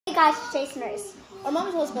guys, Chase and Race. Our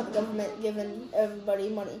mom told us about the government giving everybody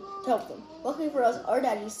money to help them. Luckily for us, our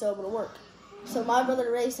daddy's still able to work. So my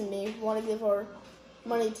brother Race and me want to give our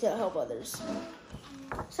money to help others.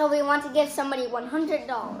 So we want to give somebody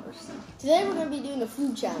 $100. Today we're going to be doing a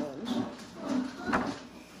food challenge.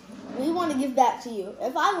 We want to give back to you.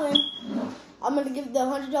 If I win, I'm going to give the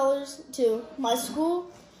 $100 to my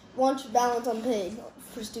school lunch balance unpaid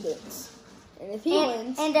for students. And if he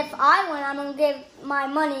wins... And if I win, I'm going to give my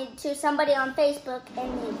money to somebody on Facebook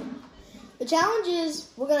and me. The challenge is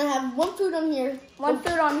we're going to have one food on here.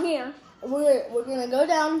 Food on here. We're going to go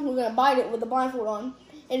down, we're going to bite it with the blindfold on,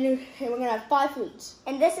 and we're going to have 5 foods.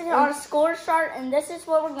 And this is our score chart, and this is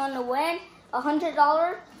what we're going to win,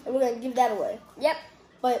 $100. And we're going to give that away. Yep.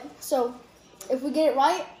 But, so, if we get it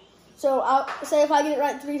right, so I'll say if I get it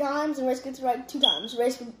right 3 times and Race gets it right 2 times,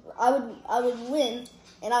 I would win,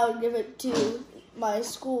 and I would give it to my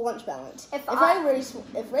school lunch balance. If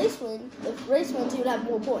Race wins, he would have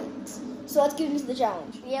more points. So let's get into the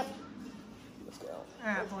challenge. Yep. Let's go. All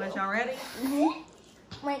right, boys, y'all ready?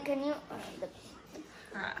 Mm-hmm. Wait, can you? All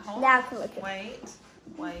right, hold on. Now I can look at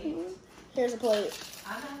Wait. Here's a plate.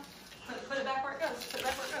 I know. Put it back where it goes. Put it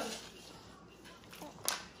back where it goes.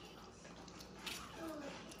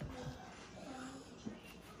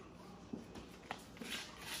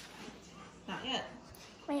 Not yet.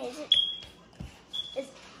 Wait, is it?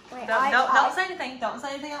 Wait, Don't say anything. Don't say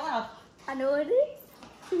anything out loud. I know what it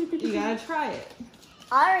is. You gotta try it.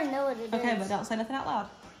 I already know what it is. Okay, but don't say nothing out loud.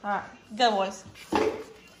 All right, go, boys.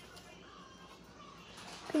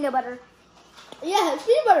 Peanut butter. Yeah, it's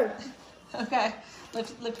peanut butter. Okay,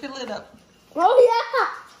 lift your lid up. Oh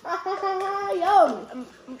yeah. Yum.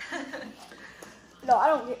 No, I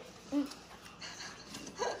don't get.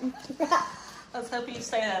 Let's hope you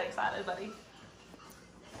stay that excited, buddy.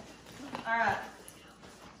 All right.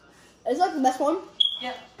 Is that the best one?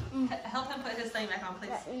 Yep. Help him put his thing back on,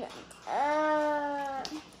 please. Okay. I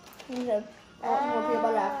want more peanut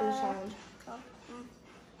butter after this challenge.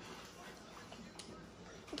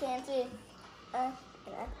 You can't see. Yeah,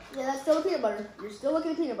 that's still peanut butter. You're still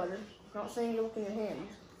looking at peanut butter. Not saying you're looking at your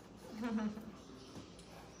hands.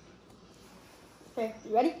 Okay,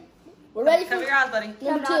 you ready? We're ready for Cover your eyes, buddy.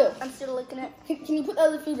 number 2. I'm still looking at. Can you put the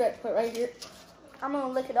other food right here? I'm gonna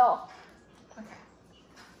lick it off. Okay.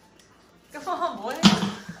 Come on, boy.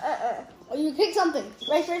 Oh, you pick something.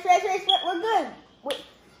 Race. We're good.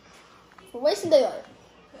 We're wasting daylight.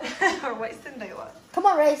 We're wasting daylight. Come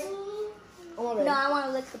on, Race. Come on, Race. No, I want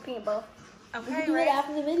to lick the peanut butter. Okay, do it Ray.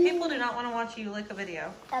 after the video. People do not want to watch you lick a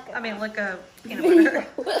video. Okay. I mean, lick a peanut butter.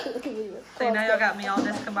 Look at me. So now y'all got me all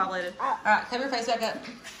discombobulated. All right, cover your face back up.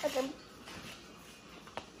 Okay.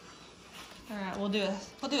 All right, we'll do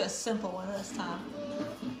a simple one this time.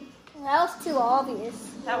 That was too obvious.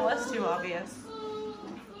 That was too obvious.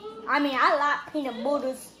 I mean, I like peanut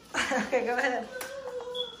butters. Okay, go ahead.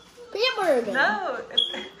 Peanut butter again. No.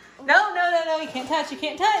 You can't touch. You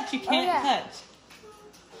can't touch.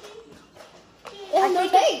 It has no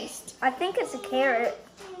taste. I think it's a carrot.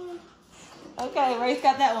 Okay, Ray's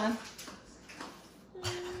got that one.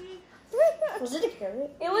 Was it a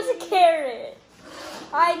carrot? It was a carrot.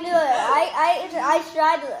 I knew it. I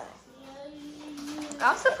tried it.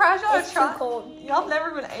 I'm surprised y'all It's too cold. Y'all never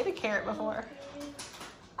even ate a carrot before.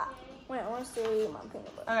 Wait, I want to see my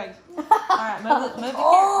peanut butter. Okay. All right, move the carrot.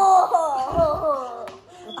 Oh!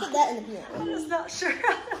 We'll put that in the peanut butter. I'm just not sure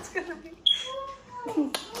how that's gonna be.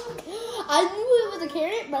 I knew it was a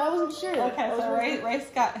carrot, but I wasn't sure. Okay, so Ray's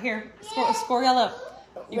got here. Score y'all up.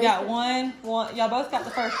 You got one. Y'all both got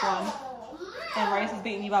the first one, and Ray's is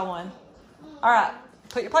beating you by 1. All right,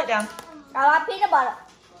 put your plate down. I like peanut butter.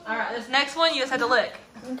 All right, this next one you just had to lick.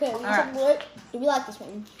 Okay, All right. do we like this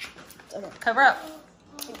one? Okay. Cover up.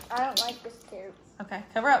 I don't like this carrot. Okay,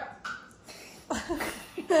 cover up.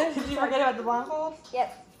 Did you forget about the blindfold?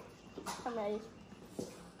 Yep. I'm ready.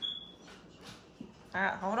 All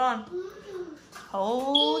right, hold on.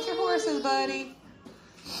 Hold your horses, buddy.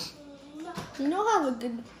 Do you know how a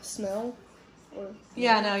good smell?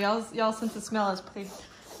 Yeah, I know. Y'all sense the smell is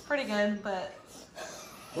pretty good, but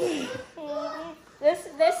This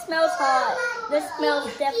smells hot. This smells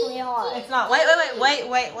definitely hot. it's not. Wait.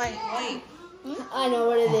 I know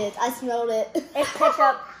what it is. I smelled it. It's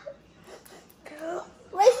ketchup.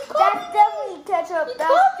 Race, you That's definitely ketchup. You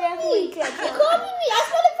That's copied definitely me. ketchup. You copied me. I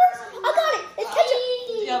smelled it first. I got it. It's ketchup.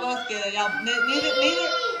 Y'all both good. Y'all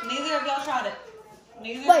neither of y'all tried it.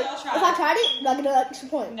 Neither Wait, of y'all if tried I tried it, do I get an extra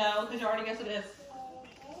point? No, because you already guessed it is.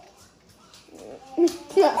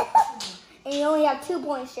 And you only have 2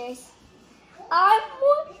 points, Chase. I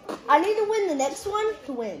need to win the next one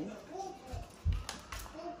to win.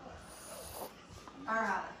 All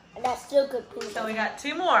right. That's still good peanut So butter. we got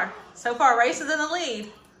 2 more. So far, Race is in the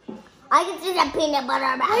lead. I can see the peanut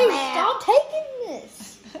butter back Hey, there. stop taking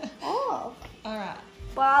this off. All right.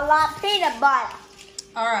 But I like peanut butter.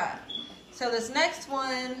 All right. So this next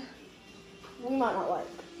one. We might not like.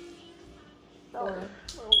 Or,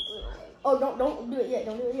 Oh, don't do it yet.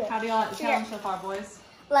 Don't do it yet. how do y'all like the challenge so far, boys?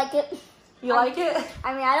 Like it. You like it?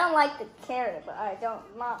 I mean, I don't like the carrot, but I do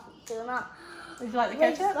not. Did you like the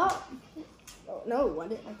Wait, ketchup? stop. Oh, no, I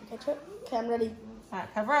didn't like the ketchup. Okay, I'm ready. All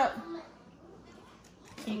right, cover up.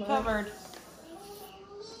 Keep covered.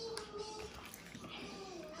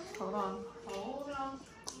 Hold on. Hold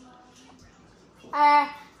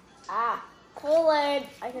on. Kool-Aid.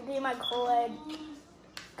 I can see my Kool-Aid.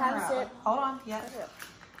 Have a All sip. right. Hold on. Yeah. All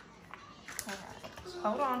right.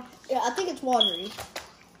 Hold on. Yeah, I think it's watery.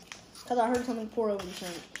 Because I heard something pour over the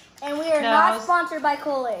sink. And we are No, not sponsored by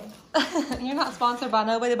Kool-Aid. You're not sponsored by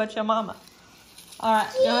nobody but your mama. All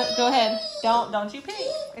right, go ahead. Don't you peek.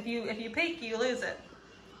 If you peek, you lose it.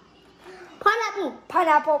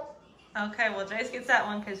 Pineapple. Okay, well Jace gets that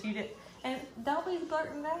one because you did. And don't be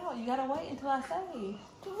blurting it out. You gotta wait until I say.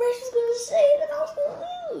 The rest is going to say it and I was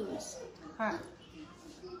going to lose. All right.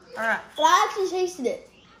 All right. But I actually tasted it.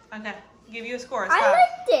 Okay. Give you a score. It's I 5.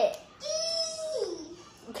 liked it.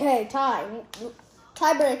 Okay, tie.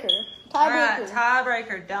 Tiebreaker. All right, Tiebreaker.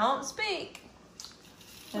 tiebreaker. Don't speak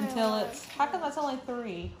until it's. How come that's only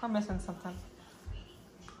 3? We're missing something.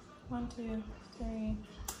 1, 2, 3.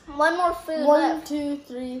 One more food 1, left. 2,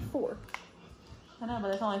 3, 4. I know, but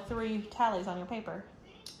there's only 3 tallies on your paper.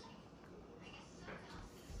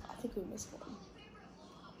 I think we missed one.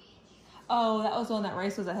 Oh, that was the one that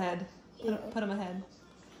Race was ahead. Yeah. Put him ahead.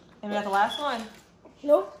 And we got the last one.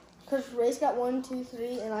 Nope. Because Race got 1, 2,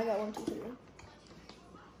 3, and I got 1, 2, 3.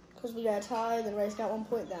 Because we got a tie, then Race got 1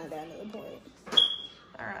 point, then I got another point.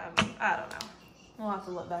 All right, I don't know. We'll have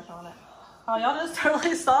to look back on it. Oh, y'all just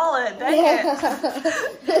totally saw it. Dang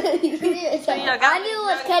it. You did. So y'all got I knew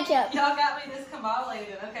it was ketchup. Y'all got me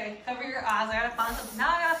discombobulated. Okay, cover your eyes. I gotta find something. Now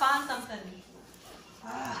I gotta find something.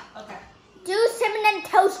 Okay. Do cinnamon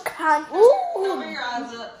toast crunch. Cover your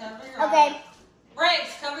eyes up. Cover your eyes Okay. up.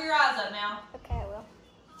 Race, cover your eyes up now. Okay, I will.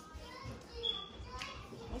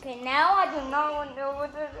 Okay, now I do not want to know what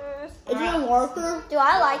it is. Is it a marker? Do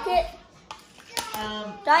I like it?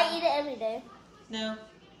 Do I eat it every day? No.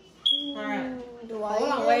 All right. Do I? Hold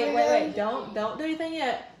on. Wait. Don't do anything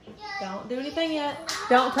yet. Don't do anything yet.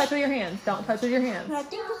 Don't touch with your hands. Don't touch with your hands. I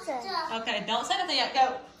think it's a... Okay, don't say anything yet.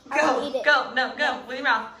 Go. I will eat it. Go. No, go. With your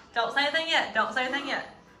mouth. Don't say anything yet. Don't say anything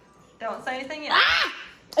yet. Don't say anything yet. Ah!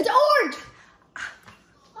 It's orange!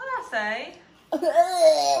 What did I say? I It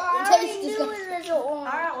already tastes knew disgusting. it was All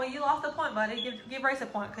orange. right, well, you lost a point, buddy. Give Race a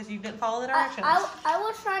point because you didn't follow the directions. I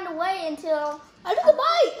was trying to wait until... I took a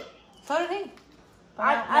bite! So did he.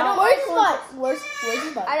 I don't Where's like his oranges. bite? Where's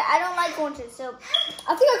his bite? I don't like oranges, so...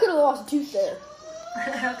 I think I could have lost a tooth there.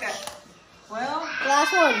 Okay. Well,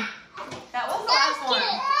 Last one. that was the last one.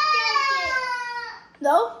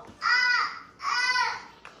 No?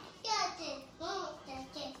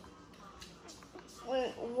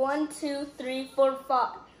 Wait, 1, 2, 3, 4, 5.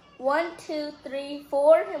 1, 2, 3,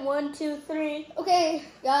 4, and 1, 2, 3. Okay,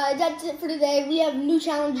 guys, that's it for today. We have new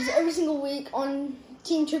challenges every single week on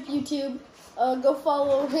Team Tripp YouTube. Go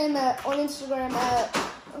follow him on Instagram at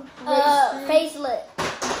Facelit.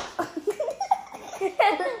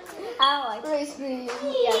 I don't like it. Race Scream.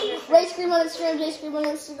 Yeah, Race Scream on Instagram, J Scream on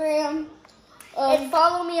Instagram. and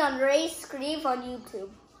follow me on Ray Screeve on YouTube.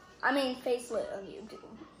 I mean, Facelit on YouTube.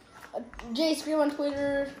 J Scream on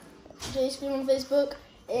Twitter, J Scream on Facebook,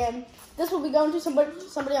 and this will be going to somebody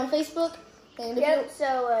on Facebook. And if Yep, you,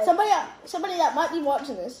 so somebody that might be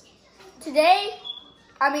watching this. today,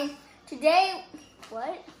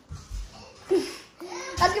 what?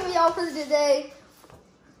 That's gonna be all for today.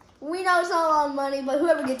 We know it's not a lot of money, but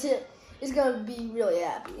whoever gets it is gonna be really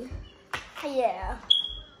happy. Yeah.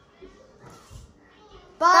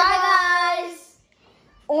 Bye, Bye, guys.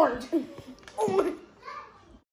 Orange. Orange.